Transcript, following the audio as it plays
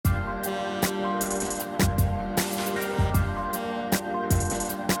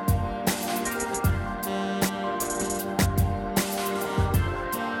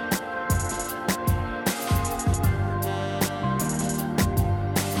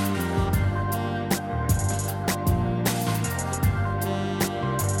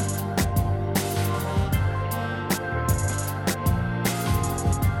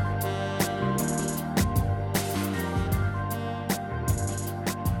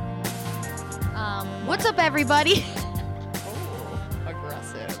What's up, everybody? Oh,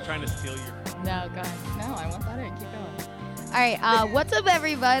 aggressive. Trying to steal your... No, go ahead. No, I want that in. Keep going. All right, what's up,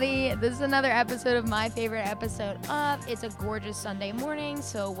 everybody? This is another episode of my favorite episode of It's a Gorgeous Sunday Morning.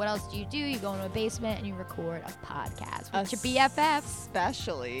 So what else do? You go into a basement and you record a podcast with your BFFs.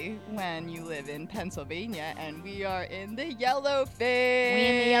 Especially when you live in Pennsylvania and we are in the yellow phase. We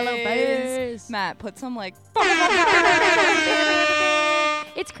in the yellow phase. Matt, put some like...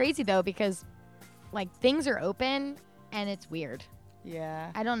 It's crazy, though, because, like, things are open and it's weird. Yeah.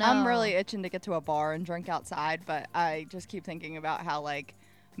 I don't know. I'm really itching to get to a bar and drink outside, but I just keep thinking about how, like,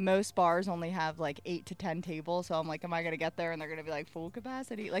 most bars only have, like, 8 to 10 tables. So I'm like, am I going to get there and they're going to be, like, full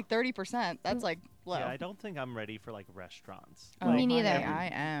capacity? Like, 30%. That's, like, low. Yeah, I don't think I'm ready for, like, restaurants. Oh, Me neither. honey,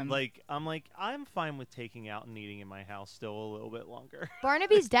 I am. I'm fine with taking out and eating in my house still a little bit longer.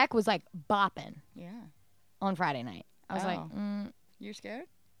 Barnaby's deck was, like, bopping Yeah. on Friday night. I was like, Oh. You're scared?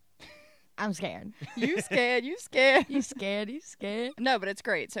 I'm scared. You scared? You scared? You scared? You scared? No, but it's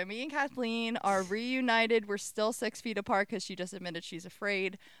great. So me and Kathleen are reunited. We're still 6 feet apart because she just admitted she's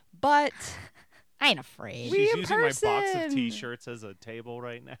afraid. But I ain't afraid. We She's in using my box person. of T-shirts as a table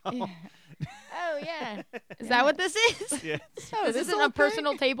right now. yeah. Oh, yeah. Is that what this is? Yeah. Oh, This isn't whole a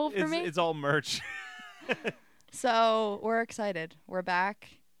personal table for me? It's all merch. So we're excited. We're back.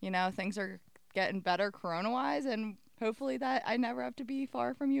 You know, things are getting better corona-wise, and hopefully that I never have to be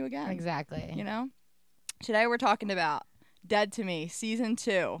far from you again. Exactly. You know? Today we're talking about Dead to Me, Season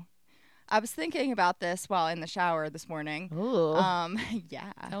 2. I was thinking about this while in the shower this morning. Ooh.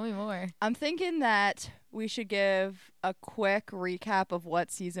 Yeah. Tell me more. I'm thinking that we should give a quick recap of what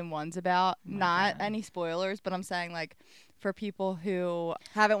Season 1's about. Not any spoilers, but I'm saying, like, for people who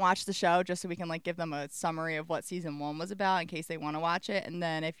haven't watched the show, just so we can, like, give them a summary of what Season 1 was about in case they want to watch it. And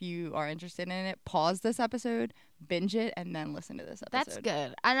then if you are interested in it, pause this episode, binge it, and then listen to this episode. That's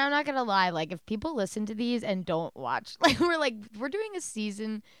good. And I'm not going to lie. Like, if people listen to these and don't watch, like, we're doing a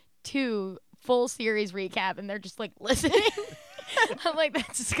Season 2 full series recap, and they're just, like, listening. I'm like,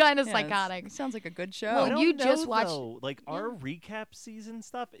 that's just kind of psychotic. It sounds like a good show. Well, I don't you know, just watched- though. Like, our recap season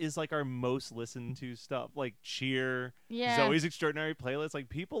stuff is, like, our most listened to stuff. Like, Cheer, Yeah. Zoe's Extraordinary Playlist. Like,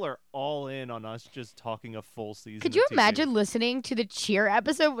 people are all in on us just talking a full season. Could you of TV. imagine listening to the Cheer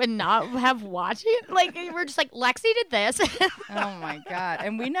episode and not have watched it? Like, we're just like, Lexi did this. Oh, my God.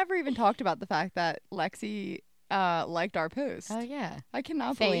 And we never even talked about the fact that Lexi liked our post. Oh, yeah. I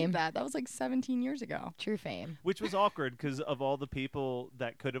cannot Fame. believe that. That was like 17 years ago. True fame. Which was awkward because of all the people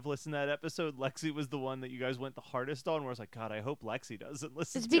that could have listened to that episode, Lexi was the one that you guys went the hardest on. Where I was like, God, I hope Lexi doesn't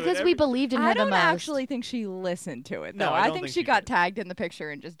listen It's to it. because we believed in her I the don't most. actually think she listened to it, though. No, I I don't think think she she got did. tagged in the picture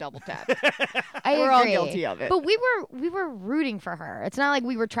and just double tapped. I We're all agree. guilty of it. But we were rooting for her. It's not like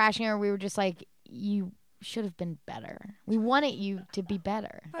we were trashing her. We were just like, you should have been better. We wanted you to be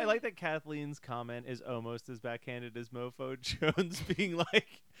better. I like that Kathleen's comment is almost as backhanded as Mofo Jones being like,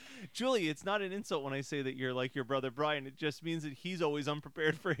 Julie, it's not an insult when I say that you're like your brother Brian. It just means that he's always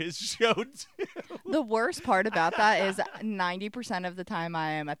unprepared for his show, too. The worst part about that is 90% of the time I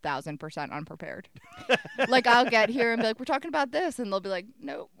am 1,000% unprepared. Like, I'll get here and be like, we're talking about this. And they'll be like,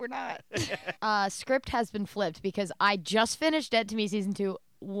 no, we're not. Script has been flipped because I just finished Dead to Me Season 2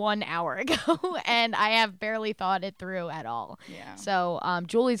 1 hour ago, and I have barely thought it through at all. Yeah. So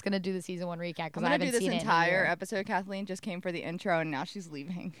Julie's going to do the Season 1 recap because I'm I going to haven't do this seen it in a entire year. episode. Kathleen just came for the intro, and now she's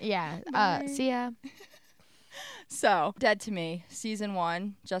leaving. Yeah. Bye. See ya. So, Dead to Me, Season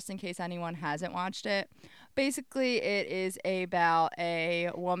 1, just in case anyone hasn't watched it. Basically, it is about a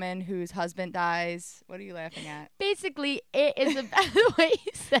woman whose husband dies. What are you laughing at? Basically, it is about the way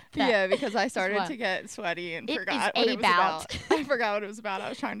you said that. Yeah, because I started what? to get sweaty and It forgot is what it was about. about. I forgot what it was about. I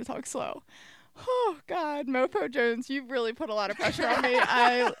was trying to talk slow. Oh, God. Mofo Jones, you've really put a lot of pressure on me.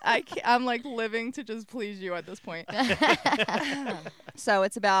 I'm like living to just please you at this point. So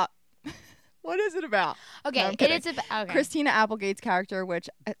it's about... What is it about? Okay, No, I'm it kidding. is about okay. Christina Applegate's character, which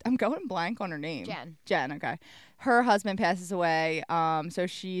I'm going blank on her name. Jen. Okay. Her husband passes away, so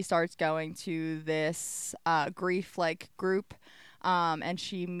she starts going to this grief-like group, and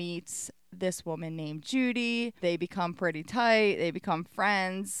she meets this woman named Judy. They become pretty tight. They become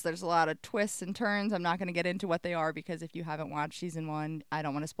friends. There's a lot of twists and turns. I'm not going to get into what they are because if you haven't watched Season 1, I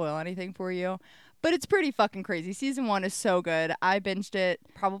don't want to spoil anything for you. But it's pretty fucking crazy. Season 1 is so good. I binged it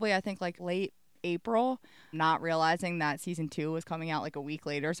probably, I think, like late April, not realizing that Season 2 was coming out like a week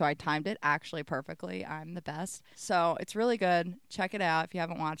later. So I timed it actually perfectly. I'm the best. So it's really good. Check it out if you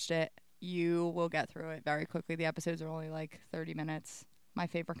haven't watched it. You will get through it very quickly. The episodes are only like 30 minutes. My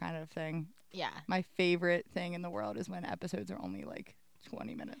favorite kind of thing. Yeah. My favorite thing in the world is when episodes are only like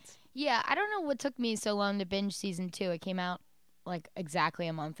 20 minutes. Yeah, I don't know what took me so long to binge Season 2. It came out like exactly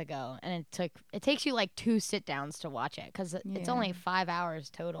a month ago, and it takes you like 2 sit downs to watch it because it's Yeah. only 5 hours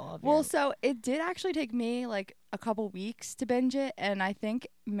total. Of Well, your, so it did actually take me like a couple weeks to binge it, and I think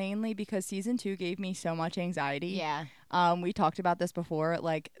mainly because season 2 gave me so much anxiety. yeah. We talked about this before.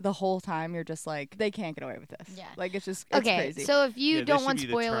 Like the whole time, you're just like, they can't get away with this. Yeah. Like it's just Okay, crazy. so if you Yeah, don't this want should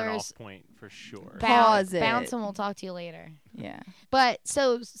be the spoilers, turn-off point for sure. Pause it. bounce, and we'll talk to you later. Yeah. But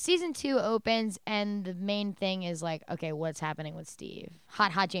so season 2 opens, and the main thing is like, okay, what's happening with Steve?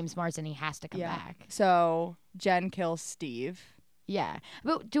 Hot James Marsden, he has to come Yeah. back. So Jen kills Steve. Yeah,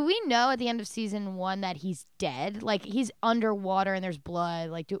 but do we know at the end of season 1 that he's dead? Like he's underwater and there's blood.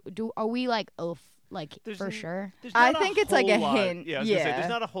 Like are we like There's for n- sure? There's I not think it's like whole a lot- hint. Yeah, I was gonna say, Yeah. there's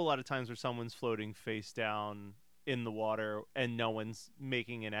not a whole lot of times where someone's floating face down in the water and no one's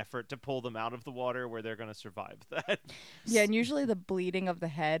making an effort to pull them out of the water where they're going to survive that. Yeah, and usually the bleeding of the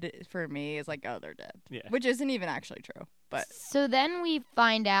head for me is like, oh, they're dead. Yeah. Which isn't even actually true. But So then we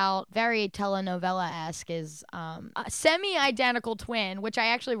find out, very telenovela-esque, is a semi-identical twin, which I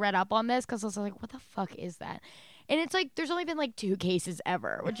actually read up on this because I was like, what the fuck is that? And it's like, there's only been like 2 cases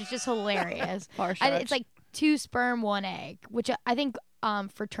ever, which is just hilarious. far It's like 2 sperm, 1 egg, which I think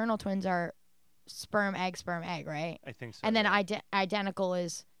fraternal twins are sperm, egg, right? I think so. And then yeah. identical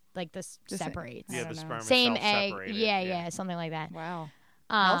is like this The same. separates. I Yeah, don't the know. sperm Same itself egg. separated, Yeah, something like that. wow.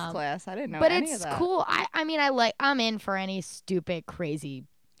 Health Um, class. I didn't know but any it's of that. cool. I mean, I'm in for any stupid, crazy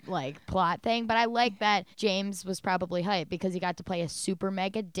like plot thing, but I like that James was probably hyped because he got to play a super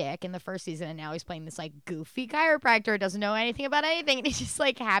mega dick in the first season, and now he's playing this like goofy chiropractor who doesn't know anything about anything, and he's just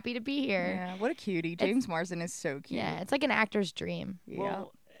like happy to be here. Yeah, what a cutie. James Marsden is so cute. Yeah, it's like an actor's dream. Yeah.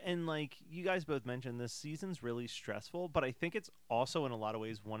 Well, and like you guys both mentioned, this season's really stressful, but I think it's also in a lot of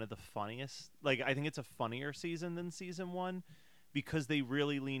ways one of the funniest. Like, I think it's a funnier season than season 1 because they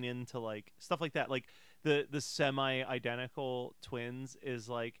really lean into like stuff like that. Like the semi-identical twins is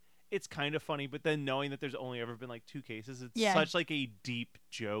like, it's kind of funny, but then knowing that there's only ever been like 2 cases, it's Yeah. such like a deep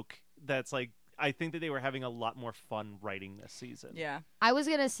joke that's like, I think that they were having a lot more fun writing this season. Yeah. I was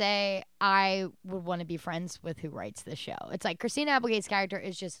gonna say I would want to be friends with who writes the show. It's like Christina Applegate's character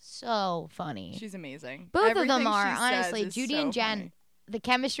is just so funny. She's amazing. Both Everything of them are, she says honestly. is Judy so and Jen, funny. the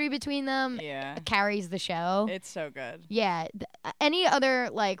chemistry between them Yeah. carries the show. It's so good. Yeah, any other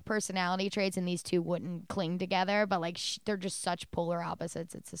like personality traits in these two wouldn't cling together, but like they're just such polar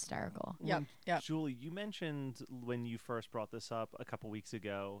opposites. It's hysterical. Yep. Yep. Julie, you mentioned when you first brought this up a couple weeks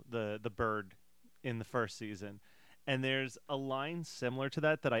ago, the bird in the first season. And there's a line similar to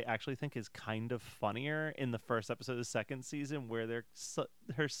that I actually think is kind of funnier in the first episode of the second season where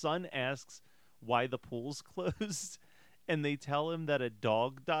her son asks why the pool's closed. And they tell him that a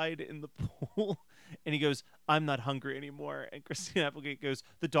dog died in the pool. And he goes, I'm not hungry anymore. And Christina Applegate goes,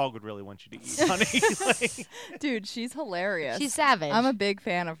 the dog would really want you to eat, honey. Like, Dude, she's hilarious. She's savage. I'm a big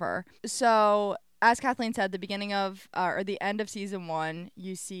fan of her. So, as Kathleen said, the beginning of, or the end of season 1,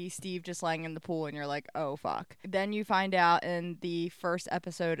 you see Steve just lying in the pool and you're like, oh, fuck. Then you find out in the first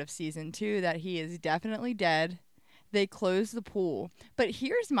episode of season 2 that he is definitely dead. They closed the pool. But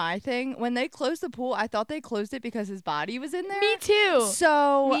here's my thing. When they closed the pool, I thought they closed it because his body was in there. Me too.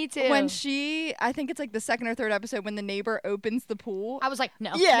 So Me too. when I think it's like the second or third episode when the neighbor opens the pool. I was like,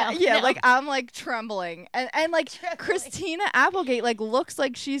 no. Yeah, no, yeah, no. like I'm like trembling. And like Trembling. Christina Applegate like looks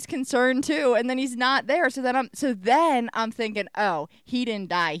like she's concerned too, and then he's not there. So then I'm thinking, oh, he didn't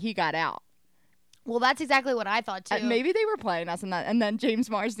die. He got out. Well, that's exactly what I thought too. And maybe they were playing us in that, and then James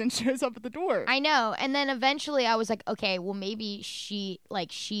Marsden shows up at the door. I know. And then eventually I was like, okay, well maybe she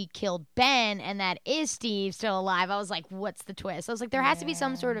killed Ben and that is Steve still alive. I was like, what's the twist? I was like, there has to be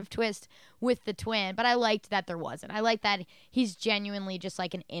some sort of twist with the twin, but I liked that there wasn't. I like that he's genuinely just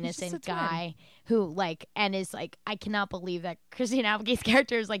like an innocent a twin. guy who like and is like, I cannot believe that Christina Applegate's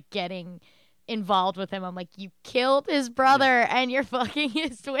character is like getting involved with him. I'm like, you killed his brother and you're fucking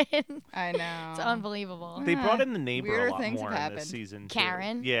his twin. I know. It's unbelievable. they brought in the neighbor Weirder a lot things more have in happened. this season. too.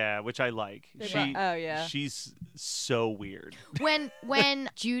 Karen? Yeah, which I like. Oh yeah. She's so weird. when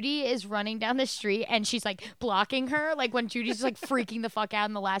Judy is running down the street and she's like blocking her, like when Judy's like freaking the fuck out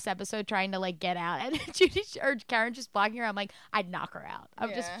in the last episode trying to like get out, and Karen just blocking her, I'm like, I'd knock her out. I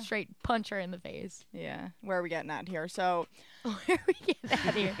would Yeah. just straight punch her in the face. Yeah. Where are we getting at here? So Where we get out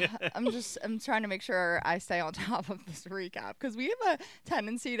of here? I'm trying to make sure I stay on top of this recap because we have a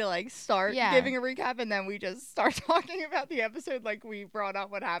tendency to like start Yeah. giving a recap and then we just start talking about the episode like we brought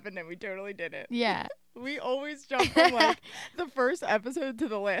up what happened and we totally didn't. Yeah. We always jump from like the first episode to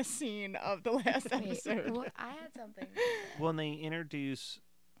the last scene of the last Wait, episode. what? I had something. When they introduce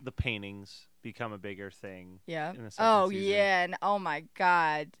the paintings become a bigger thing. Yeah. In the second Oh season. yeah, and oh my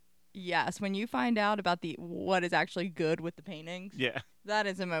god, yes, when you find out about what is actually good with the paintings, Yeah. that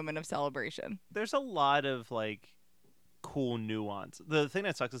is a moment of celebration. There's a lot of like cool nuance. The thing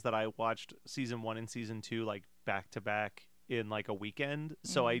that sucks is that I watched season 1 and season 2 like back to back in like a weekend,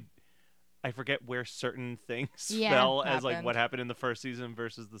 so I forget where certain things fell as like what happened in the first season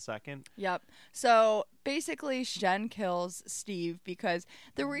versus the second. Yep. So basically, Jen kills Steve because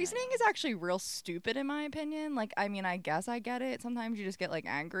the reasoning is actually real stupid in my opinion. Like, I mean, I guess I get it. Sometimes you just get like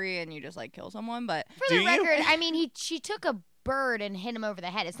angry and you just like kill someone, but For the record, I mean, she took a bird and hit him over the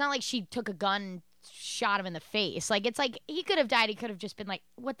head. It's not like she took a gun and shot him in the face. Like, it's like he could have died. He could have just been like,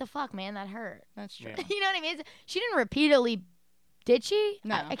 what the fuck, man? That hurt. that's true. Yeah. You know what I mean? She didn't repeatedly. Did she?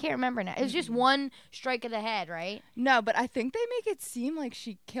 No. I can't remember now. It was just one strike of the head, right? No, but I think they make it seem like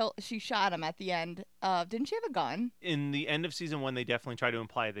she shot him at the end. Didn't she have a gun? In the end of season 1, they definitely try to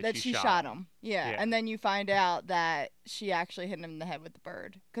imply that She shot him. Yeah. And then you find out that she actually hit him in the head with the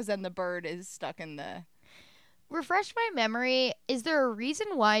bird, because then the bird is stuck in the. Refresh my memory. Is there a reason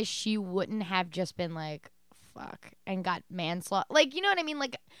why she wouldn't have just been like, fuck, and got manslaughter? Like, you know what I mean?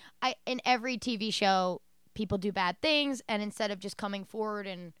 Like, in every TV show, people do bad things, and instead of just coming forward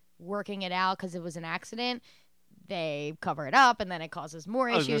and working it out because it was an accident, they cover it up, and then it causes more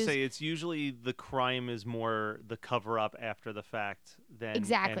issues. I was going to say, it's usually the crime is more the cover up after the fact than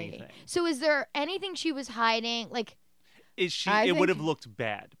anything. So is there anything she was hiding? Like, it would have looked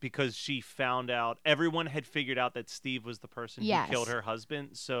bad because she found out, everyone had figured out that Steve was the person who killed her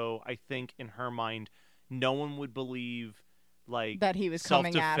husband. So I think in her mind, no one would believe like that he was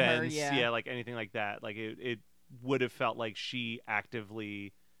coming at her. Yeah, like anything like that. Like it would have felt like she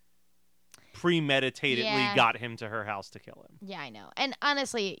actively premeditatedly got him to her house to kill him. Yeah, I know. And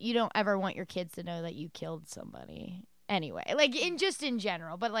honestly, you don't ever want your kids to know that you killed somebody. Anyway, like in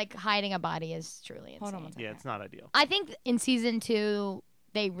general, but like hiding a body is truly insane. Hold on one second. Yeah, it's not ideal. I think in season 2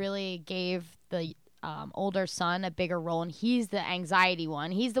 they really gave the older son a bigger role, and he's the anxiety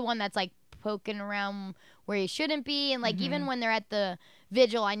one. He's the one that's like poking around where he shouldn't be, and like even when they're at the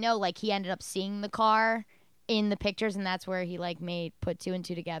vigil, I know like he ended up seeing the car in the pictures, and that's where he like put 2 and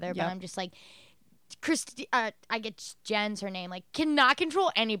 2 together. But I'm just like, I get Jen's her name, like cannot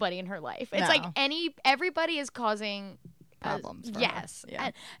control anybody in her life. It's like everybody is causing problems for yes. her. Yeah.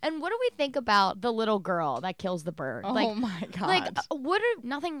 And what do we think about the little girl that kills the bird? Oh like, my god. Like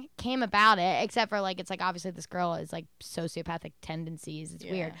nothing came about it except for like, it's like obviously this girl is like sociopathic tendencies. It's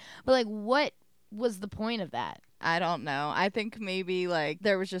weird. But like, what was the point of that? I don't know. I think maybe like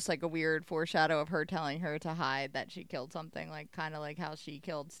there was just like a weird foreshadow of her telling her to hide that she killed something, like kind of like how she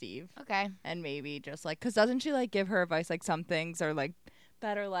killed Steve. Okay. And maybe just like, because doesn't she like give her advice like some things are like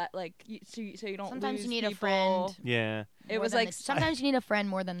better so you don't sometimes lose you need people. a friend. Yeah. It was like sometimes you need a friend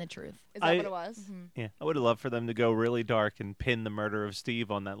more than the truth. Is that what it was? Mm-hmm. Yeah, I would have loved for them to go really dark and pin the murder of Steve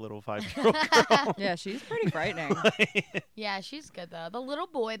on that little 5-year-old girl. Yeah, she's pretty frightening. Yeah, she's good though. The little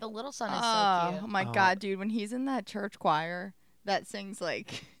boy, the little son is so Oh cute. my god, dude, when he's in that church choir that sings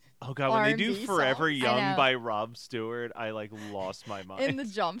like Oh god, when they do R&B Forever songs. Young by Rob Stewart, I like lost my mind. in the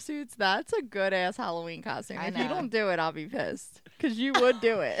jumpsuits, that's a good ass Halloween costume. I If you know. don't do it, I'll be pissed. Because you would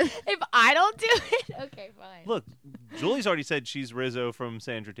do it. If I don't do it, okay, fine. Look, Julie's already said she's Rizzo from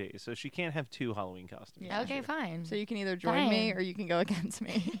Sandra Day, so she can't have 2 Halloween costumes. Yeah. Okay, fine. So you can either join me Fine. or you can go against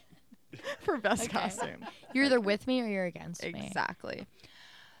me for best Okay. costume. You're either with me or you're against me. Exactly.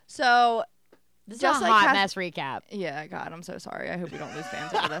 So This is Just a like hot Kath- mess recap. yeah, God, I'm so sorry. I hope we don't lose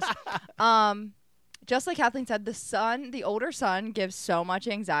fans over this. Just like Kathleen said, the older son gives so much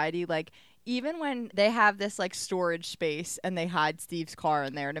anxiety. Like, even when they have this like storage space and they hide Steve's car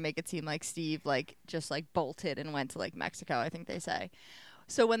in there to make it seem like Steve like just like bolted and went to like Mexico, I think they say.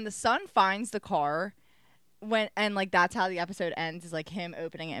 So when the son finds the car, and like that's how the episode ends, is like him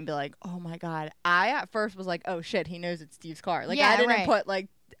opening it and be like, oh my god. I at first was like, oh shit, he knows it's Steve's car. Like, Yeah, I didn't right. put like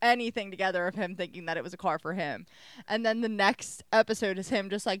anything together of him thinking that it was a car for him. And then the next episode is him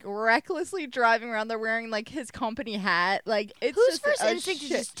just like recklessly driving around there wearing like his company hat. Like, it's Whose just first a instinct to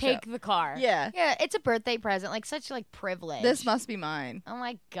shit just take show. the car? Yeah. Yeah, it's a birthday present. Like, such like privilege. This must be mine. Oh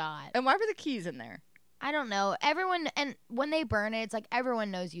my god. And why were the keys in there? I don't know. Everyone, and when they burn it, it's like everyone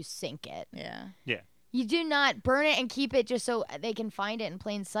knows you sink it. Yeah. You do not burn it and keep it just so they can find it in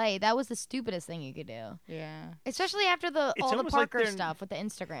plain sight. That was the stupidest thing you could do. Yeah. Especially after It's all the almost like Parker they're- stuff with the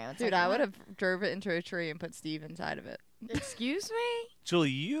Instagram. It's Dude, like, I what? would have drove it into a tree and put Steve inside of it. Excuse me?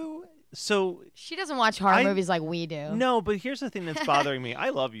 Julie, so She doesn't watch horror I- movies like we do. no, but here's the thing that's bothering me. I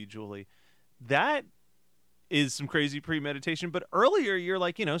love you, Julie. That is some crazy premeditation. But earlier, you're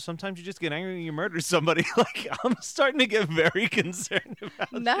like, sometimes you just get angry and you murder somebody. Like, I'm starting to get very concerned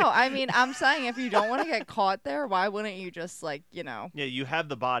about No, you. I mean, I'm saying if you don't want to get caught there, why wouldn't you just Yeah, you have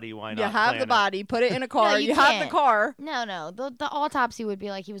the body. Why not? you have plan the it? body, put it in a car, you you have can't. the car. No. The autopsy would be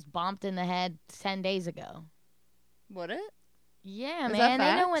like he was bombed in the head 10 days ago. Would it? Yeah, Is man.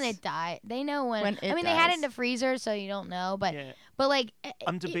 that They know when facts? it died. They know when. When it I mean, they had it dies. in the freezer, so you don't know. But Yeah. like,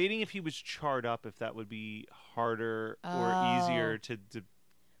 I'm debating if he was charred up, if that would be harder or Oh. easier to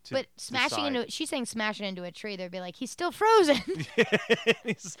But smashing decide. into she's saying smashing into a tree, they'd be like, he's still frozen.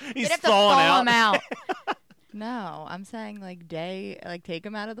 he's They'd have to thawing thaw out. him out. No, I'm saying like take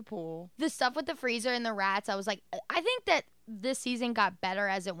him out of the pool. The stuff with the freezer and the rats, I was like, I think that this season got better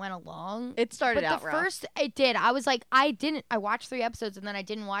as it went along. It started But out the rough. first, it did. I was like, I watched 3 episodes and then I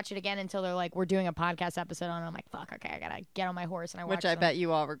didn't watch it again until they're like, we're doing a podcast episode on it. I'm like, fuck, okay, I gotta get on my horse and I watched Which I them. bet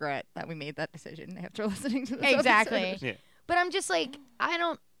you all regret that we made that decision after listening to this Exactly. episode. Yeah. But I'm just like,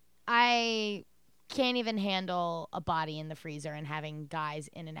 I can't even handle a body in the freezer and having guys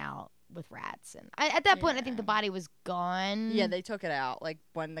in and out with rats. And at that point, I think the body was gone. Yeah, they took it out. Like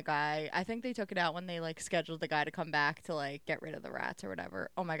when I think they took it out when they like scheduled the guy to come back to like get rid of the rats or whatever.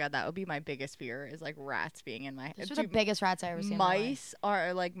 Oh my god, that would be my biggest fear is like rats being in my. Those were the Dude, biggest rats I ever seen. in my life. mice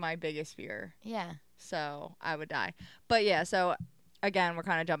are like my biggest fear. Yeah. So I would die. But yeah, so again, we're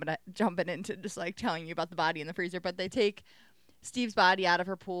kind of jumping into just like telling you about the body in the freezer. But they take Steve's body out of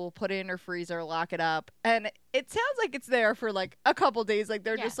her pool, put it in her freezer, lock it up, and it sounds like it's there for like a couple days. Like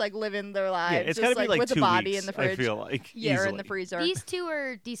they're Yeah. just like living their lives. Yeah, it's just, got to be like with 2 the body weeks, in the fridge. I feel like. Yeah, or in the easily. freezer. These two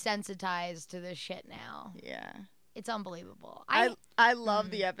are desensitized to this shit now. Yeah. It's unbelievable. I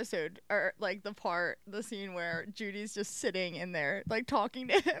love the episode or like the scene where Judy's just sitting in there like talking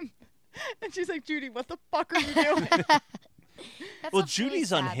to him. And she's like, Judy, what the fuck are you doing? That's Well, what's really Judy's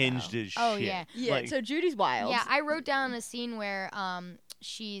sad, unhinged though. as Oh, shit. yeah. Yeah, Like, so Judy's wild. Yeah, I wrote down a scene where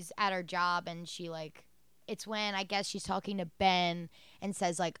she's at her job and she like it's when I guess she's talking to Ben and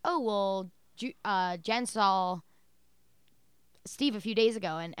says like, "Oh, well, Jen saw Steve a few days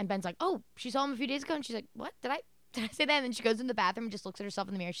ago." And Ben's like, "Oh, she saw him a few days ago." And she's like, "What? Did I say that?" And then she goes in the bathroom and just looks at herself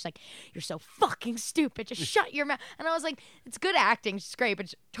in the mirror. She's like, "You're so fucking stupid. Just shut your mouth." And I was like, it's good acting. She's great, but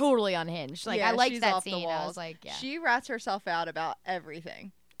it's totally unhinged. Like, Yeah, I liked she's that off the scene. I walls. was like, yeah. She rats herself out about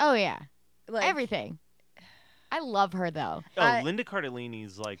everything. Oh, yeah. Like Everything. I love her, though. Oh, Linda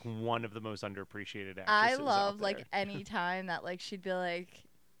Cardellini's like one of the most underappreciated actresses. I out love there. like any time that like she'd be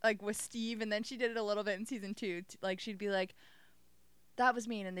like with Steve, and then she did it a little bit in season 2. Like she'd be like, "That was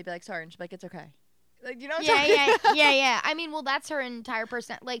mean," and they'd be like, "Sorry," and she'd be like, "It's okay." Like you know what I'm Yeah, talking yeah. I mean, well, that's her entire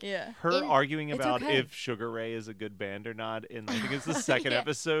person. Like, Yeah. her in- arguing It's about okay. if Sugar Ray is a good band or not in I think it's the second Yeah.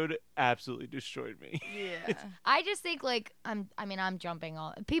 episode absolutely destroyed me. Yeah. I just think like I'm jumping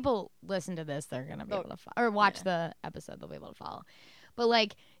all. People listen to this, they're gonna be Oh, able to or watch yeah. the episode, they'll be able to follow. But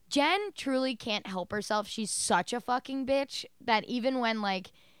like Jen truly can't help herself. She's such a fucking bitch that even when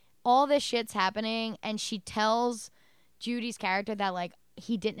like all this shit's happening and she tells Judy's character that like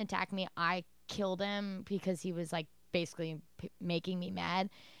he didn't attack me, I killed him because he was like basically making me mad.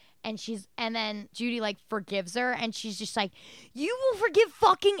 And then Judy like forgives her and she's just like, you will forgive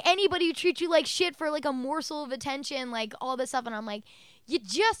fucking anybody who treats you like shit for like a morsel of attention, like all this stuff. And I'm like, you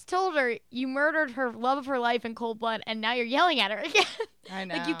just told her you murdered her love of her life in cold blood and now you're yelling at her again. I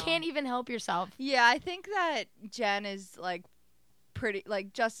know. Like you can't even help yourself. Yeah, I think that Jen is like pretty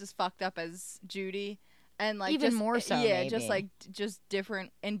like just as fucked up as Judy, and like Even just, more so, Yeah, just maybe. like just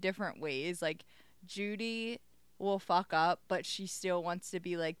different in different ways. Like Judy will fuck up, but she still wants to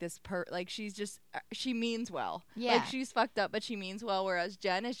be like this like she's just she means well. Yeah. Like she's fucked up, but she means well. Whereas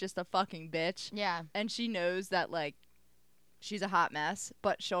Jen is just a fucking bitch, Yeah. and she knows that like she's a hot mess,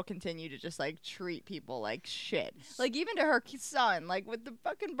 but she'll continue to just like treat people like shit. Like even to her son, like with the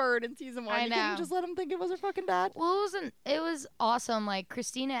fucking bird in season 1, I you know. couldn't just let him think it was her fucking dad. Well, it was awesome. Like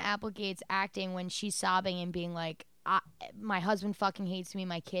Christina Applegate's acting when she's sobbing and being like, my husband fucking hates me.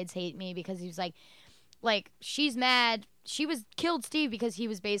 My kids hate me because he was like she's mad. She killed Steve because he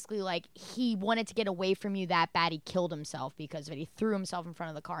was basically like, he wanted to get away from you that bad. He killed himself because of it. He threw himself in front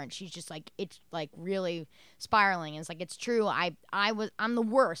of the car, and she's just like, it's like really spiraling. And it's like, it's true. I'm the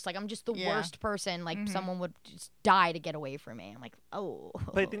worst. Like I'm just the Yeah. worst person. Like Mhm. someone would just die to get away from me. I'm like, oh.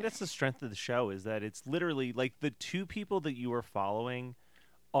 But I think that's the strength of the show is that it's literally like the two people that you are following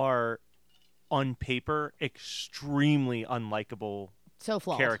are on paper extremely unlikable so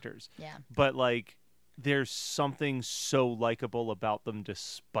flawed. characters. Yeah. But like there's something so likable about them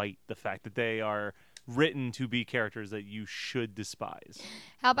despite the fact that they are written to be characters that you should despise.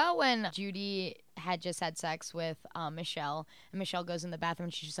 How about when Judy had just had sex with Michelle, and Michelle goes in the bathroom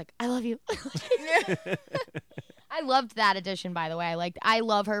and she's just like, "I love you." I loved that addition, by the way. I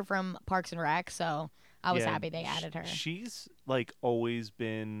love her from Parks and Rec, so I was happy they added her. She's like always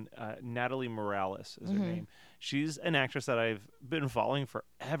been Natalie Morales is her name. She's an actress that I've been following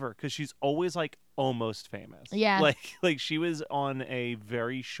forever because she's always like almost famous. Yeah. Like she was on a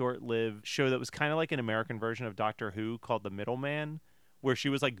very short-lived show that was kind of like an American version of Doctor Who called The Middleman, where she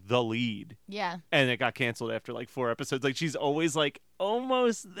was like the lead. Yeah. And it got canceled after like 4 episodes. Like she's always like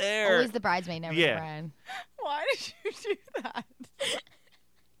almost there. Always the bridesmaid, never the bride. Why did you do that?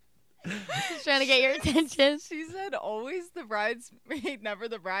 Just trying to get your attention. She said always the bridesmaid, never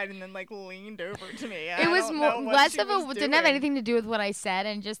the bride, and then like leaned over to me. It was less of a didn't have anything to do with what I said,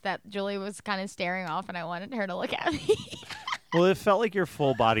 and just that Julie was kind of staring off, and I wanted her to look at me. Well, it felt like your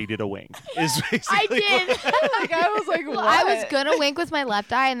full body did a wink. Is basically I did. Like I was like, Well, what? I was gonna wink with my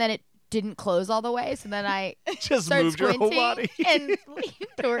left eye, and then it didn't close all the way, so then I just started moved your whole squinting body. and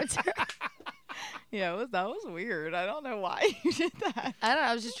leaned towards her. Yeah, that was weird. I don't know why you did that. I don't know.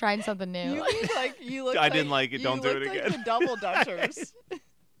 I was just trying something new. You look I didn't like it. you Don't do it looked again. Like the double dutchers.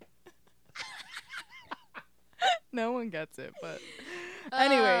 No one gets it, but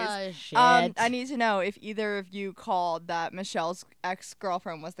anyways, shit. I need to know if either of you called that Michelle's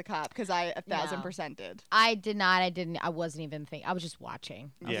ex-girlfriend was the cop, because I 1,000% did. I did not. I didn't. I wasn't even thinking. I was just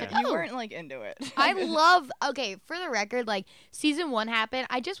watching. I was Yeah. like, You oh. weren't like into it. I love. Okay, for the record, like season 1 happened.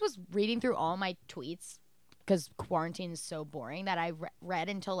 I just was reading through all my tweets because quarantine is so boring that I read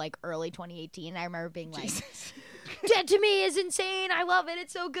until like early 2018. I remember being like, "Dead to Me is insane. I love it.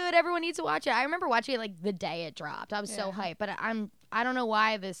 It's so good. Everyone needs to watch it." I remember watching it like the day it dropped. I was so hyped, but I don't know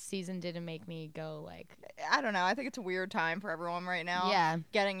why this season didn't make me go like. I don't know. I think it's a weird time for everyone right now. Yeah.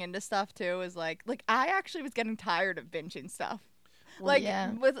 Getting into stuff too is like I actually was getting tired of binging stuff. Well, yeah.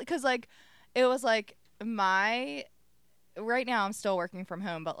 Because like it was like right now I'm still working from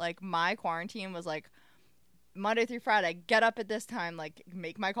home, but like my quarantine was like Monday through Friday, get up at this time, like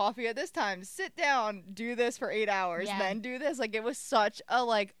make my coffee at this time, sit down, do this for 8 hours, then do this. Like it was such a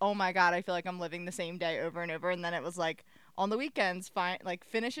like, oh my God, I feel like I'm living the same day over and over. And then it was like on the weekends,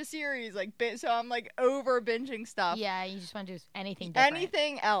 finish a series, so I'm like over binging stuff. Yeah, you just want to do anything different.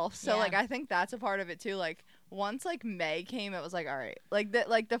 Anything else. So Yeah. like I think that's a part of it too. Like once like May came, it was like, all right. Like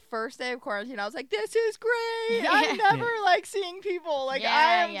the first day of quarantine, I was like, this is great. I'm never like seeing people. Like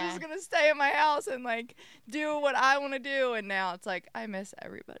I am just gonna stay in my house and like do what I want to do. And now it's like I miss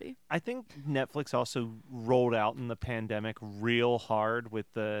everybody. I think Netflix also rolled out in the pandemic real hard with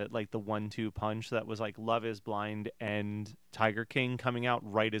the 1-2 punch that was like Love is Blind and Tiger King coming out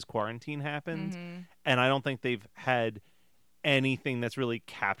right as quarantine happened. Mm-hmm. And I don't think they've had anything that's really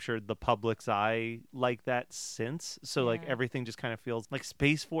captured the public's eye like that since. So like everything just kind of feels like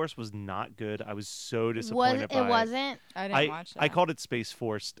Space Force was not good. I was so disappointed by it. It wasn't. I didn't watch that. I called it Space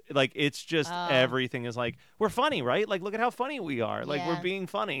Forced. Like it's just everything is like we're funny, right? Like look at how funny we are. Like we're being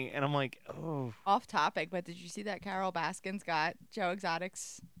funny, and I'm like, oh. Off topic, but did you see that Carol Baskins got Joe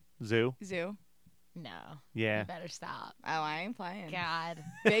Exotic's Zoo. No. Yeah. You better stop. Oh, I ain't playing. God.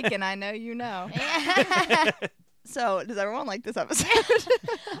 Bacon, I know you know. So, does everyone like this episode?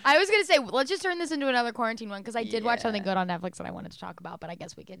 I was going to say, let's just turn this into another quarantine one because I did watch something good on Netflix that I wanted to talk about, but I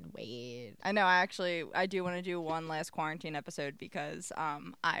guess we can wait. I know. I do want to do one last quarantine episode because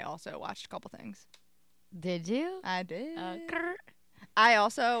I also watched a couple things. Did you? I did. I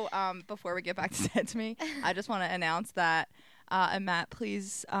also, before we get back to Dead to Me, I just want to announce that, and Matt,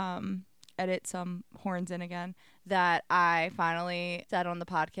 please edit some horns in again, that I finally said on the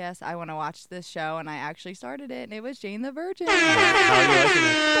podcast I want to watch this show, and I actually started it, and it was Jane the Virgin. How are you liking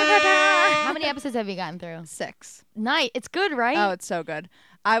it? How many episodes have you gotten through? 6. Nice. It's good, right? Oh, it's so good.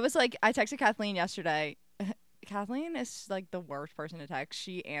 I texted Kathleen yesterday. Kathleen is like the worst person to text.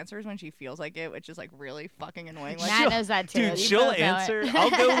 She answers when she feels like it, which is like really fucking annoying. Like, Matt knows that too. Dude, You she'll both know it. answer.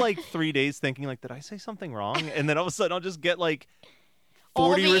 I'll go like 3 days thinking like, did I say something wrong? And then all of a sudden I'll just get like All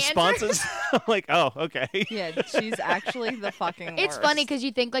 40 the responses. I'm like, oh, okay. yeah, she's actually the fucking worst. It's funny because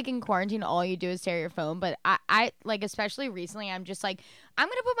you think like in quarantine all you do is stare at your phone, but I like especially recently I'm just like I'm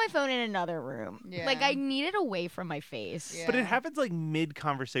gonna put my phone in another room. Yeah. Like I need it away from my face. Yeah. But it happens like mid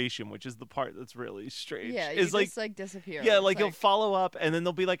conversation, which is the part that's really strange. Yeah, you is just like disappear. yeah, It's like you'll follow up, and then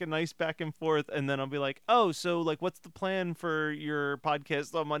there'll be like a nice back and forth, and then I'll be like, "Oh, so like, what's the plan for your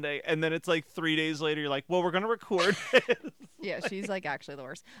podcast on Monday?" And then it's like 3 days later, you're like, "Well, we're gonna record." Yeah, she's like actually the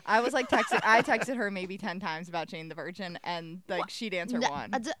worst. I was like I texted her maybe 10 times about Jane the Virgin, and like she'd answer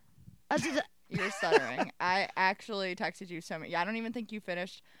one. You're stuttering. I actually texted you so many. I don't even think you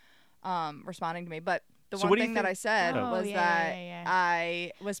finished responding to me. But the So one what do you thing that think- I said Oh, was yeah, that yeah, yeah.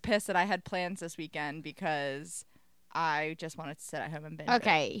 I was pissed that I had plans this weekend because I just wanted to sit at home and binge it.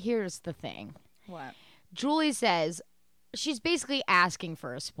 Okay, here's the thing. What? Julie says she's basically asking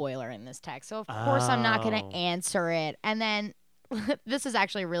for a spoiler in this text. So, of course, I'm not going Oh. to answer it. And then this is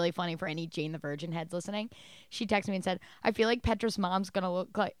actually really funny for any Jane the Virgin heads listening. She texted me and said, I feel like Petra's mom's going to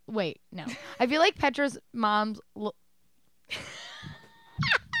look like. Wait, no. I feel like Petra's mom's.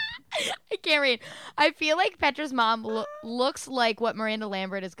 I can't read. I feel like Petra's mom looks like what Miranda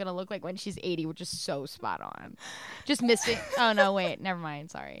Lambert is going to look like when she's 80, which is so spot on. Just missing. Oh, no, wait. Never mind.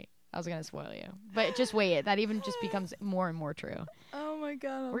 Sorry. I was going to spoil you. But just wait. That even just becomes more and more true. Oh my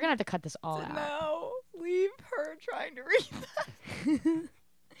god. We're going to have to cut this all out. No, leave her trying to read that.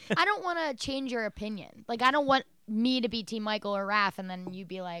 I don't want to change your opinion. Like, I don't want me to be Team Michael or Raph, and then you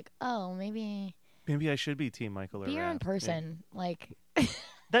be like, oh, maybe Maybe I should be Team Michael or be your own Raph. person. Like,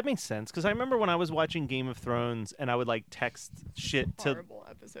 That makes sense because I remember when I was watching Game of Thrones and I would like text shit to. Horrible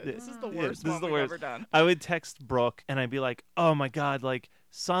episode. This is the Yeah, worst this is one the we've worst. ever done. I would text Brooke and I'd be like, "Oh my god, like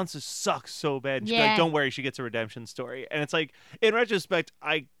Sansa sucks so bad." And she'd be Yeah. like, "Don't worry, she gets a redemption story." And it's like, in retrospect,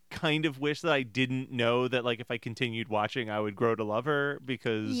 I kind of wish that I didn't know that like if I continued watching, I would grow to love her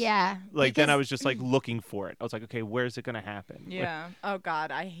because yeah. like then I because- was just like looking for it. I was like, okay, where's it gonna happen? Like, Yeah. Oh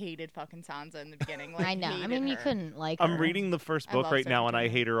god, I hated fucking Sansa in the beginning. Like, I know. I hated mean, you her. couldn't like I'm her. reading the first I book love right now, and I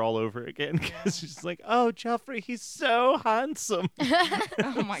Serena. hate her all over again because she's like, "Oh, Joffrey, he's so handsome."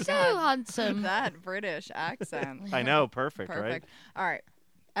 Oh my so god. handsome. That British accent. I know, perfect, right? Perfect. All right.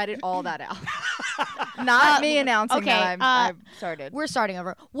 Edit all that out. Not me announcing okay, that I've started. We're starting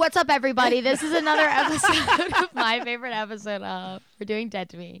over. What's up, everybody? This is another episode of my favorite episode of We're Doing Dead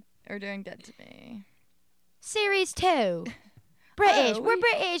to Me. We're doing Dead to Me. Series 2. British. Oh, We're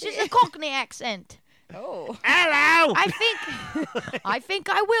British. It's a Cockney accent. Oh. Hello, I think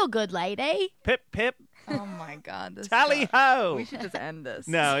I will, good lady. pip pip, Oh my god. This tally sucks. ho. We should just end this.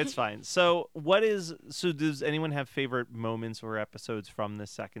 No, it's fine. So, does anyone have favorite moments or episodes from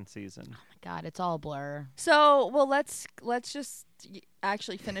this second season? God, it's all a blur. So, well, let's just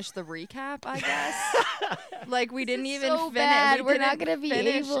actually finish the recap, I guess. Like we didn't is even so finish. bad. We're not didn't gonna be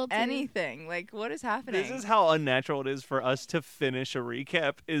finish able to. anything. Like what is happening? This is how unnatural it is for us to finish a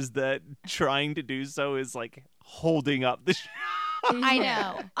recap. Is that trying to do so is like holding up the show. I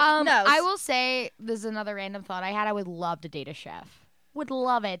Yeah. know. No, I will say this is another random thought I had. I would love to date a chef. Would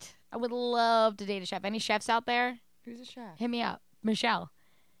love it. I would love to date a chef. Any chefs out there? Who's a chef? Hit me up. Michelle.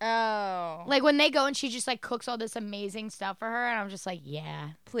 Oh. Like when they go and she just like cooks all this amazing stuff for her, and I'm just like, yeah.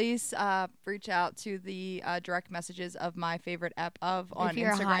 Please reach out to the direct messages of my favorite app on you're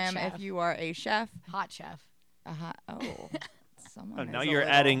a hot Instagram chef. if you are a chef. Hot chef. Oh, someone. Oh, is now a you're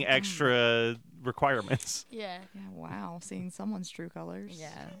little- adding extra requirements. Yeah. Yeah, wow, seeing someone's true colors.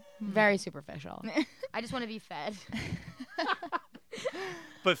 Yeah. Very superficial. I just want to be fed.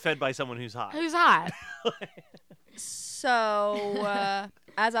 But fed by someone who's hot. Who's hot? So,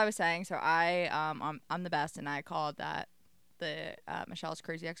 as I was saying, so I'm the best, and I called that the Michelle's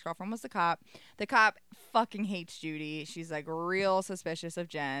crazy ex-girlfriend was the cop. The cop fucking hates Judy. She's like real suspicious of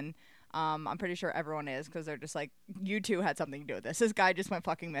Jen. I'm pretty sure everyone is because they're just like, you two had something to do with this. This guy just went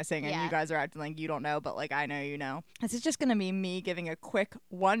fucking missing, and Yeah. you guys are acting like you don't know, but like I know you know. This is just gonna be me giving a quick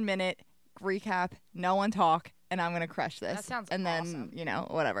 1 minute recap. No one talk, and I'm gonna crush this. That sounds and awesome. then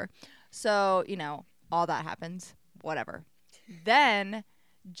whatever. So all that happens. Whatever. Then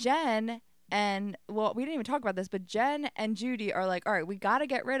Jen and well, we didn't even talk about this, but Jen and Judy are like, all right, we got to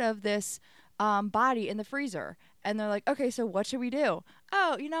get rid of this body in the freezer. And they're like, okay, so what should we do?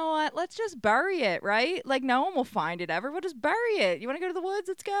 Oh, you know what? Let's just bury it, right? Like, no one will find it ever. We'll just bury it. You want to go to the woods?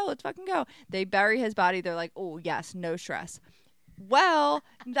 Let's go. Let's fucking go. They bury his body. They're like, oh, yes, no stress. Well,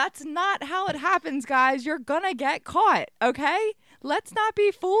 that's not how it happens, guys. You're gonna get caught, okay? Let's not be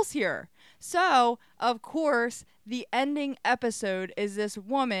fools here. So, of course, the ending episode is this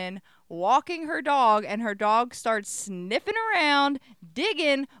woman walking her dog, and her dog starts sniffing around,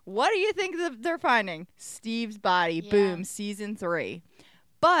 digging. What do you think they're finding? Steve's body. Yeah. Boom, season 3.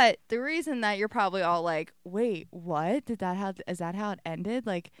 But the reason that you're probably all like, wait, what? Is that how it ended?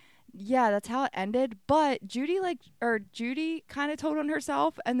 Like, yeah, that's how it ended. But Judy kind of told on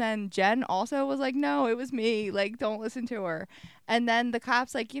herself, and then Jen also was like, no, it was me. Like, don't listen to her. And then the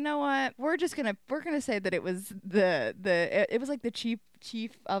cops like, you know what? We're gonna say that it was it was like the chief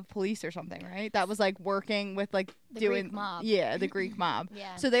of police or something, right? That was like working with like The doing Greek mob. Yeah, the Greek mob.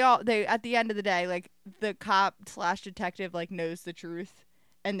 Yeah. So they at the end of the day, like the cop / detective like knows the truth,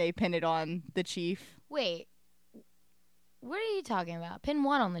 and they pin it on the chief. Wait. What are you talking about? Pin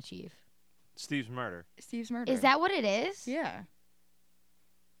 1 on the chief. Steve's murder. Steve's murder. Is that what it is? Yeah.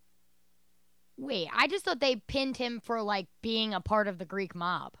 Wait, I just thought they pinned him for like being a part of the Greek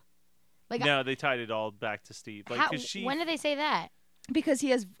mob. Like, No, they tied it all back to Steve. Like, how, 'cause she, when did they say that? Because he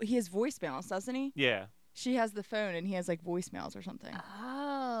has voicemails, doesn't he? yeah. She has the phone and he has like voicemails or something.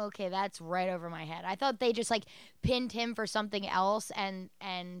 Oh, okay, that's right over my head. I thought they just like pinned him for something else, and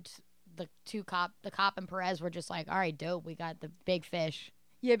the cop and Perez were just like, all right, dope, we got the big fish.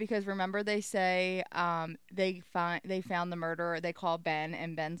 Yeah, because remember they say they found the murderer. They call Ben,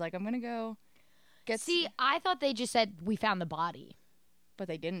 and Ben's like, I'm gonna go get. See, I thought they just said we found the body. but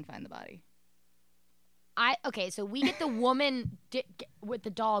they didn't find the body. Okay, so we get the woman with the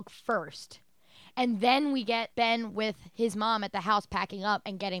dog first. And then we get Ben with his mom at the house packing up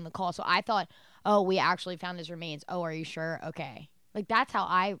and getting the call. So I thought, oh, we actually found his remains. Oh, are you sure? Okay. Like, that's how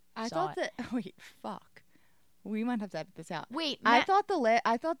I saw thought it. that. Wait, fuck. We might have to edit this out. Wait, I thought the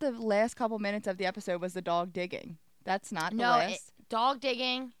last couple minutes of the episode was the dog digging. That's not the last. Dog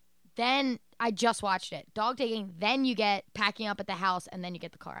digging. Then I just watched it. Dog digging. Then you get packing up at the house, and then you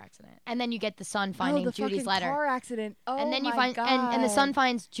get the car accident, and then you get the son finding the Judy's fucking letter. car accident. Oh And then you my find God. and the son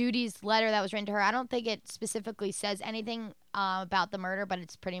finds Judy's letter that was written to her. I don't think it specifically says anything about the murder, but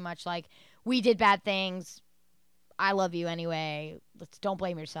it's pretty much like, we did bad things. I love you anyway. Don't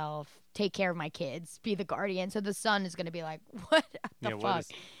blame yourself. Take care of my kids. Be the guardian. So the son is going to be like, what the Yeah, what fuck? is-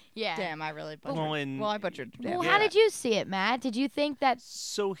 Yeah. Damn, I really butchered. Well, I butchered. Well, Yeah. how did you see it, Matt? Did you think that?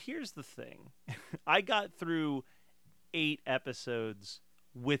 So here's the thing. I got through 8 episodes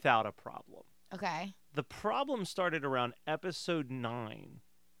without a problem. Okay. The problem started around episode 9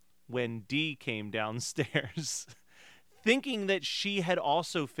 when Dee came downstairs thinking that she had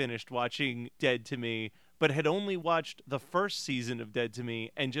also finished watching Dead to Me, but had only watched the first season of Dead to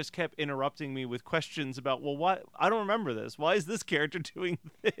Me and just kept interrupting me with questions about, well, what? I don't remember this. Why is this character doing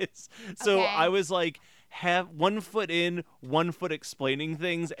this? So Okay. I was like, have 1 foot in, 1 foot explaining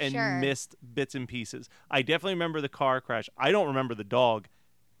things, and Sure. missed bits and pieces. I definitely remember the car crash. I don't remember the dog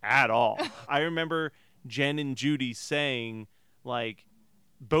at all. I remember Jen and Judy saying, like,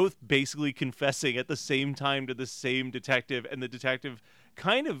 both basically confessing at the same time to the same detective, and the detective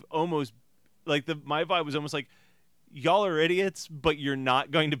kind of almost like my vibe was almost like, y'all are idiots, but you're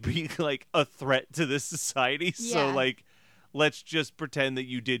not going to be like a threat to this society. So Yeah. like, let's just pretend that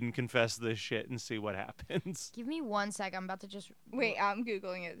you didn't confess this shit and see what happens. Give me 1 sec. I'm about to just Wait, I'm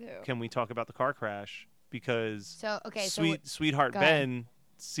googling it too. Can we talk about the car crash? Because So okay. sweetheart go ahead. Ben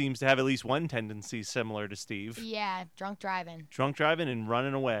seems to have at least one tendency similar to Steve. Yeah, drunk driving. Drunk driving and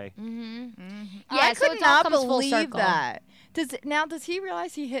running away. Mm-hmm. I so could it all not comes full believe circle. that. Does he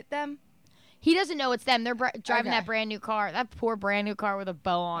realize he hit them? He doesn't know it's them. They're driving Okay. that brand new car. That poor brand new car with a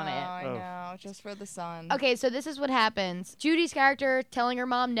bow on Oh, it. I Oh. know, just for the sun. Okay, so this is what happens. Judy's character telling her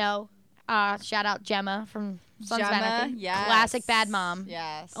mom no. Shout out Gemma from Sons of Gemma, Anarchy. yes. Classic bad mom.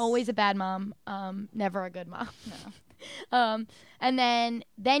 Yes. Always a bad mom. Never a good mom. And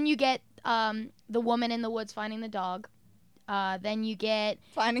then you get the woman in the woods finding the dog. Then you get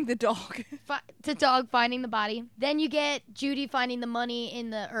Finding the dog. the dog finding the body. Then you get Judy finding the money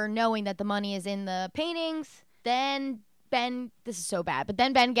or knowing that the money is in the paintings. Then Ben, this is so bad, but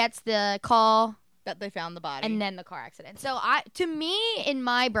then Ben gets the call that they found the body. and then the car accident. So to me, in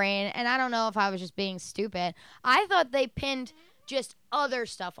my brain, and I don't know if I was just being stupid, I thought they pinned just other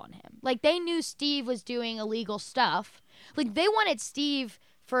stuff on him. Like, they knew Steve was doing illegal stuff. Like, they wanted Steve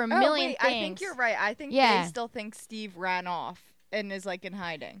for a million wait, things. I think you're right. I think Yeah. they still think Steve ran off and is like in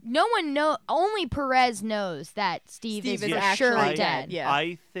hiding. No one only Perez knows that Steve is is for actually sure I- dead. Yeah.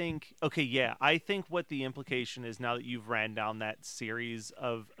 I think, okay, yeah. I think what the implication is, now that you've ran down that series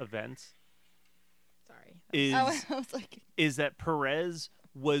of events, Sorry. is I was like, is that Perez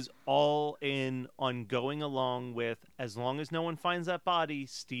was all in on going along with, as long as no one finds that body,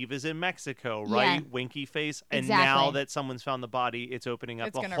 Steve is in Mexico, right? Yeah. Winky face. And Exactly. now that someone's found the body, it's opening up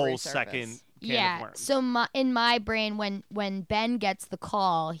It's a gonna whole resurface. second can of Yeah. worms. So in my brain, when Ben gets the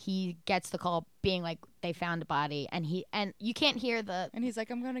call, he gets the call being like, they found a body, and you can't hear the and he's like,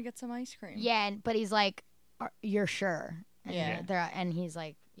 I'm gonna get some ice cream. but he's like, you're sure? And Yeah. and he's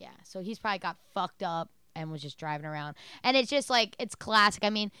like, yeah. So he's probably got fucked up and was just driving around, and it's just like, it's classic. I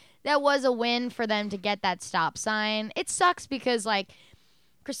mean, that was a win for them to get that stop sign. It sucks because like,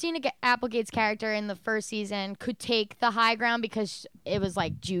 Christina Applegate's character in the first season could take the high ground because it was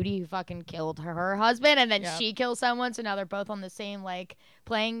like Judy who fucking killed her husband, and then Yep. she kills someone, so now they're both on the same like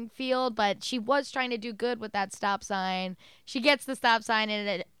playing field. But she was trying to do good with that stop sign. She gets the stop sign, and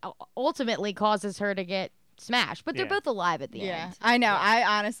it ultimately causes her to get smashed. But they're Yeah. both alive at the Yeah, end. I know. Yeah. I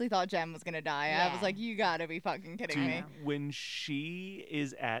honestly thought Jen was gonna die. I was Yeah. like, you gotta be fucking kidding I me. know. When she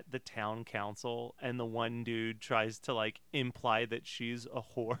is at the town council and the one dude tries to like imply that she's a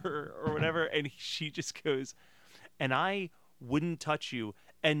whore or whatever, and she just goes, and I wouldn't touch you,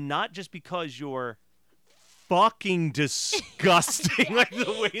 and not just because you're fucking disgusting, like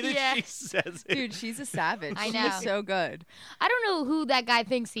the way that Yeah. she says it. Dude, she's a savage. I She's know. so good. I don't know who that guy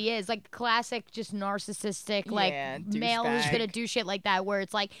thinks he is. Like classic, just narcissistic, like Yeah, male who's douchebag. gonna do shit like that. Where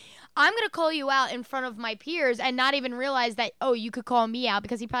it's like, I'm gonna call you out in front of my peers and not even realize that you could call me out,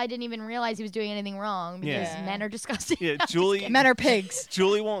 because he probably didn't even realize he was doing anything wrong, because Yeah. men are disgusting. Yeah, I'm just Julie. kidding. Men are pigs.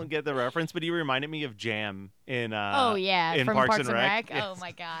 Julie won't get the reference, but he reminded me of Jam in Oh yeah, in from Parks and Rec. Oh Yes.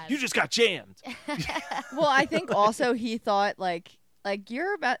 my god. You just got jammed. Well, I think also he thought like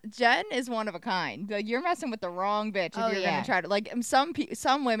Jen is one of a kind. Like you're messing with the wrong bitch if Oh, you're yeah. gonna try to like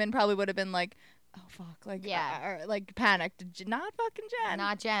some women probably would have been like, oh fuck, like Yeah. or, like panicked. Not fucking Jen.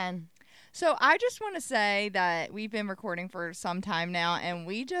 Not Jen. So I just want to say that we've been recording for some time now, and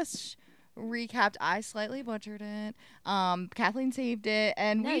we just recapped. I slightly butchered it. Kathleen saved it,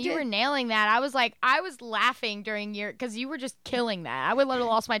 and No, we you did. were nailing that. I was laughing during because you were just killing that. I would have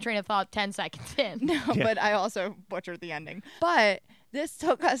lost my train of thought 10 seconds in. No, Yeah. but I also butchered the ending. But this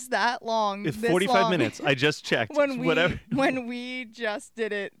took us that long. It's this 45 long minutes. I just checked. when we Whatever. when we just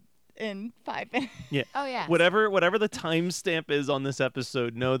did it in 5 minutes. Oh yeah. Whatever the timestamp is on this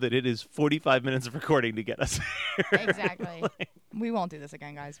episode, know that it is 45 minutes of recording to get us here. Exactly. We won't do this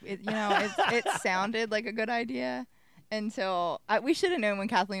again, guys. It sounded like a good idea until we should have known when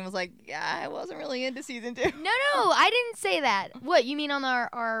Kathleen was like, "Yeah, I wasn't really into season 2." No, I didn't say that. What, you mean on our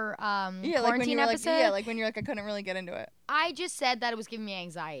Yeah, like when quarantine you're like, episode? yeah, like when you're like, I couldn't really get into it. I just said that it was giving me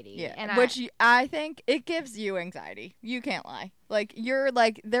anxiety. Yeah, And I think it gives you anxiety. You can't lie. Like you're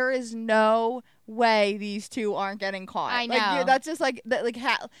like, there is no way these two aren't getting caught. I Like, know. that's just like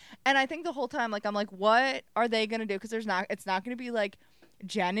that. And I think the whole time, like I'm like, what are they gonna do? Because it's not gonna be like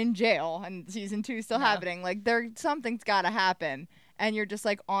Jen in jail and season 2 still No. happening. Like something's got to happen, and you're just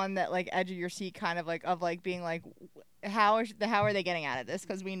like on that like edge of your seat, kind of like being like, how are they getting out of this?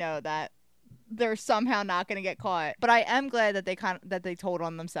 Because we know that they're somehow not going to get caught. But I am glad that they told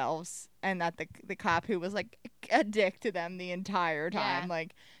on themselves, and that the cop who was like a dick to them the entire time, Yeah.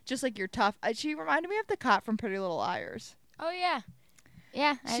 like just like you're tough. She reminded me of the cop from Pretty Little Liars. Oh yeah.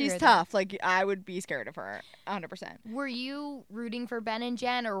 Yeah, I agree She's with tough. Like I would be scared of her, 100%. that. Were you rooting for Ben and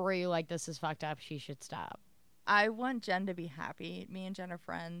Jen, or were you like, this is fucked up, she should stop? I want Jen to be happy. Me and Jen are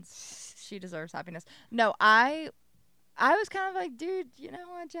friends. She deserves happiness. No, I was kind of like, dude, you know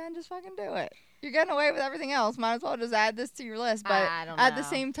what, Jen, just fucking do it. You're getting away with everything else. Might as well just add this to your list. But I don't at the know.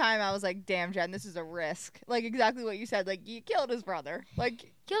 same time, I was like, damn, Jen, this is a risk. Like exactly what you said. Like you killed his brother.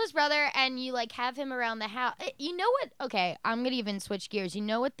 Like Killed his brother, and you like have him around the house. You know what? Okay, I'm gonna even switch gears. You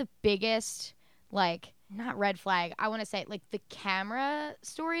know what the biggest, like, not red flag, I want to say, like, the camera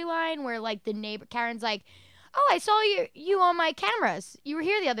storyline where like the neighbor Karen's like, oh, I saw you on my cameras. You were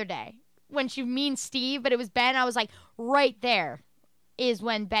here the other day. When she means Steve, but it was Ben. I was like, right there is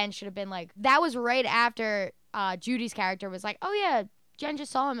when Ben should have been like. That was right after Judy's character was like, oh yeah, Jen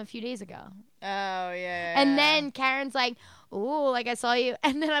just saw him a few days ago. oh yeah. And then Karen's like, "Ooh, like I saw you."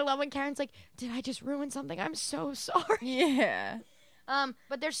 And then I love when Karen's like, "Did I just ruin something? I'm so sorry." yeah.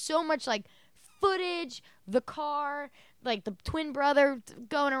 But there's so much like footage, the car, like the twin brother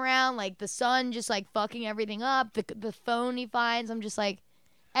going around, like the son just like fucking everything up, the phone he finds. I'm just like,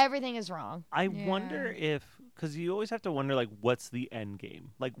 everything is wrong. I Yeah. wonder if, because you always have to wonder, like, what's the end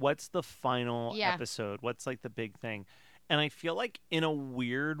game? Like, what's the final Yeah. episode? What's, like, the big thing? And I feel like, in a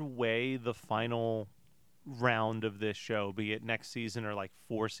weird way, the final round of this show, be it next season or, like,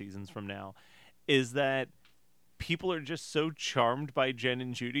 4 seasons from now, is that people are just so charmed by Jen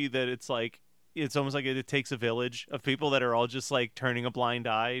and Judy that it's, like, it's almost like it takes a village of people that are all just, like, turning a blind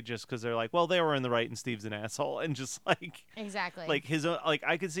eye just because they're like, well, they were in the right and Steve's an asshole. And just, like... Exactly. Like his own, like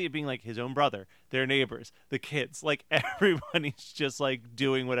I could see it being like his own brother, their neighbors, the kids, like everybody's just like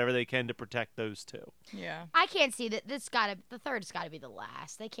doing whatever they can to protect those two. Yeah. I can't see that the third's got to be the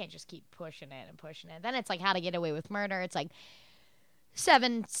last. They can't just keep pushing it and pushing it. Then it's like How to Get Away with Murder. It's like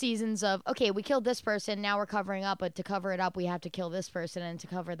 7 seasons of, okay, we killed this person, now we're covering up, but to cover it up, we have to kill this person, and to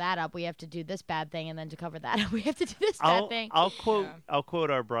cover that up, we have to do this bad thing, and then to cover that up, we have to do this bad thing. I'll quote Yeah. I'll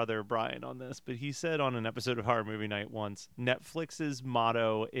quote our brother Brian on this, but he said on an episode of Horror Movie Night once, Netflix's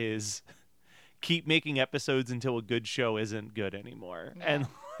motto is keep making episodes until a good show isn't good anymore. Yeah. And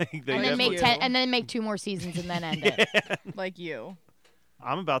like they And then Like make you. 10, and then make 2 more seasons and then end it. Like you.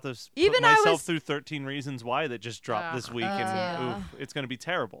 I'm about to put Even I myself was- through 13 Reasons Why that just dropped this week, and yeah. oof, it's going to be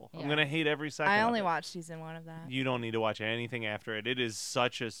terrible. I'm Yeah. going to hate every second I of only it. watched season 1 of that. You don't need to watch anything after it. It is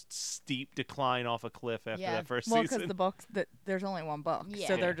such a steep decline off a cliff after Yeah. that first Well, season. because the book, there's only one book, so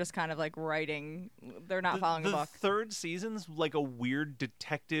Yeah. they're just kind of like writing. They're not following the a book. third season's like a weird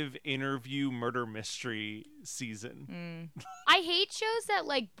detective interview murder mystery season. I hate shows that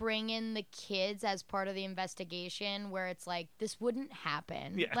like bring in the kids as part of the investigation where it's like this wouldn't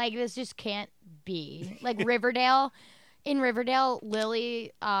happen. Yeah. Like this just can't be. Like Riverdale. In Riverdale,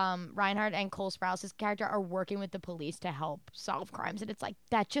 Lily Reinhardt and Cole Sprouse's character are working with the police to help solve crimes, and it's like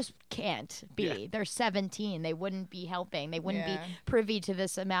that just can't be. Yeah. They're 17. They wouldn't be helping. They wouldn't Yeah. be privy to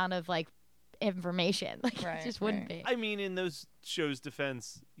this amount of like information. Like Right, it just wouldn't right. be. I mean, in those shows'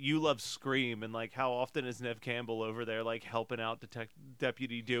 defense, you love Scream, and like how often is Nev Campbell over there like helping out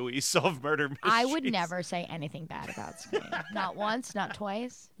Deputy Dewey solve murder mysteries? I would never say anything bad about Scream. Not once, not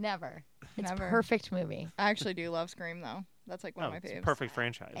twice, never. It's Never. a perfect movie. I actually do love Scream though. That's like one Oh, of my it's a faves. perfect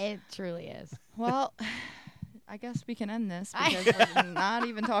franchise. It truly is. Well, I guess we can end this because we're not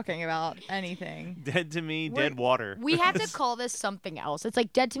even talking about anything. Dead to Me, We're- Dead Water. We have to call this something else. It's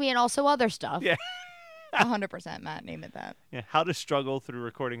like Dead to Me and also other stuff. Yeah. 100%, Matt. Name it that. Yeah, how to struggle through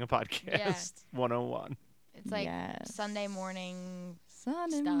recording a podcast. Yeah. 101. It's like Yes. Sunday morning.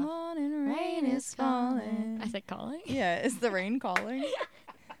 Sunday Stuff. morning, rain is falling. I said calling? Yeah, is the rain calling?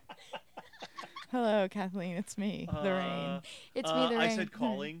 Hello, Kathleen. It's me, the rain. It's me, the I rain. said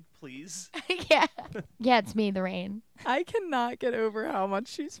calling, please. yeah. Yeah, it's me, the rain. I cannot get over how much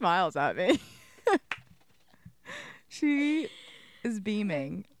she smiles at me. She is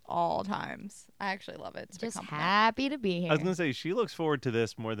beaming all times. I actually love it. It's a big Just compliment. happy to be here. I was going to say, she looks forward to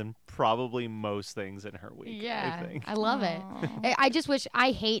this more than probably most things in her week, yeah, I think. I love it. Aw. I just wish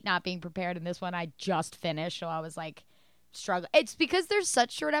I hate not being prepared in this one. I just finished, so I was like struggling. It's because there's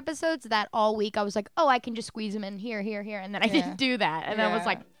such short episodes that all week I was like, oh, I can just squeeze them in here, and then I Yeah. didn't do that, and I was Yeah.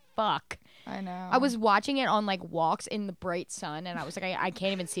 like, fuck. I know. I was watching it on like walks in the bright sun, and I was like, I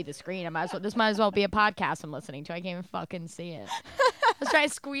can't even see the screen. This might as well be a podcast I'm listening to. I can't even fucking see it. I was trying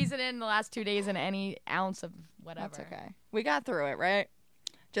to squeeze it in the last 2 days in any ounce of whatever. That's okay. We got through it, right?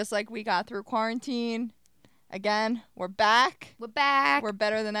 Just like we got through quarantine. Again, we're back. We're back. We're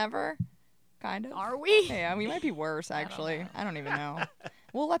better than ever. Kind of. Are we? Yeah, we might be worse, don't actually. know. I don't even know.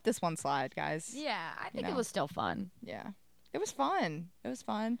 We'll let this one slide, guys. Yeah, I think know. it was still fun. Yeah. It was fun. It was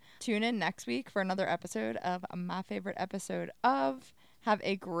fun. Tune in next week for another episode of My Favorite Episode of. Have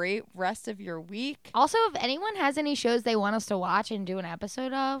a great rest of your week. Also, if anyone has any shows they want us to watch and do an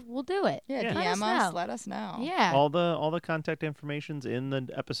episode of, we'll do it. Yeah, Yeah. Let us DM us. know. Let us know. Yeah. All the contact information's in the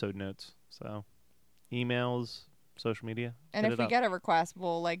episode notes. So, emails, social media. And hit if it we up. get a request,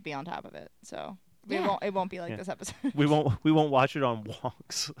 we'll like be on top of it. So Yeah. it won't be like Yeah. this episode. we won't watch it on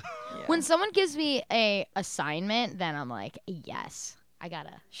walks. Yeah. When someone gives me a assignment, then I'm like, yes, I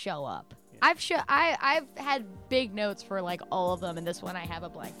gotta show up. Yeah. I've had big notes for like all of them, and this one I have a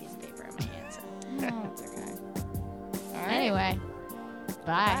blank piece of paper in my hand. So. No, it's okay. All right. Anyway,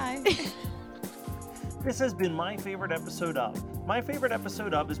 bye. Bye. This has been My Favorite Episode Of. My Favorite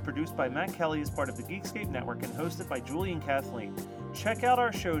Episode Of is produced by Matt Kelly as part of the Geekscape Network and hosted by Julie and Kathleen. Check out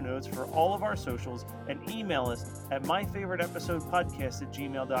our show notes for all of our socials and email us at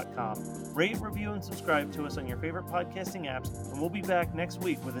myfavoriteepisodepodcast@gmail.com. Rate, review, and subscribe to us on your favorite podcasting apps, and we'll be back next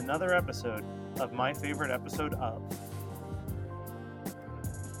week with another episode of My Favorite Episode Of.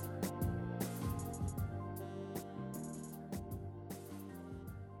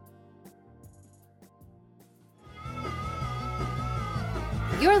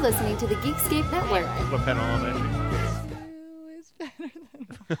 You're listening to the Geekscape Network. What Penn Elementary? Two is better than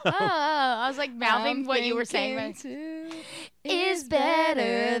Oh, I was like mouthing I'm what you were saying. thinking But two is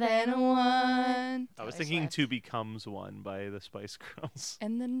better than one. I was Taylor thinking Swift. Two Becomes One by the Spice Girls.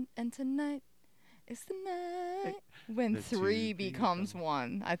 And tonight is the night when The two three becomes become-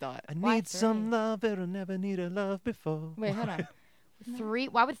 one. I thought. I Why need some three? love, but I never needed love before. Wait, hold on. three.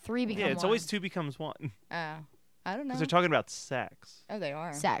 Why would three become Yeah, it's one? always Two Becomes One. Oh, I don't know. Because they're talking about sex. Oh, they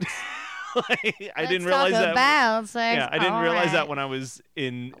are. sex. I didn't realize that. About sex. Yeah, I didn't realize that Alright. when I was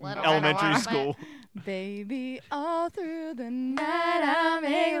in A little bit elementary of a school. Baby, all through the night I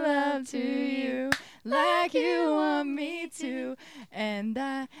make love to you like you want me to, and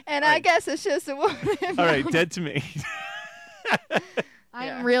I Right. guess it's just a woman. All right, Dead to Me. I'm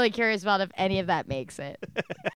Yeah. really curious about if any of that makes it.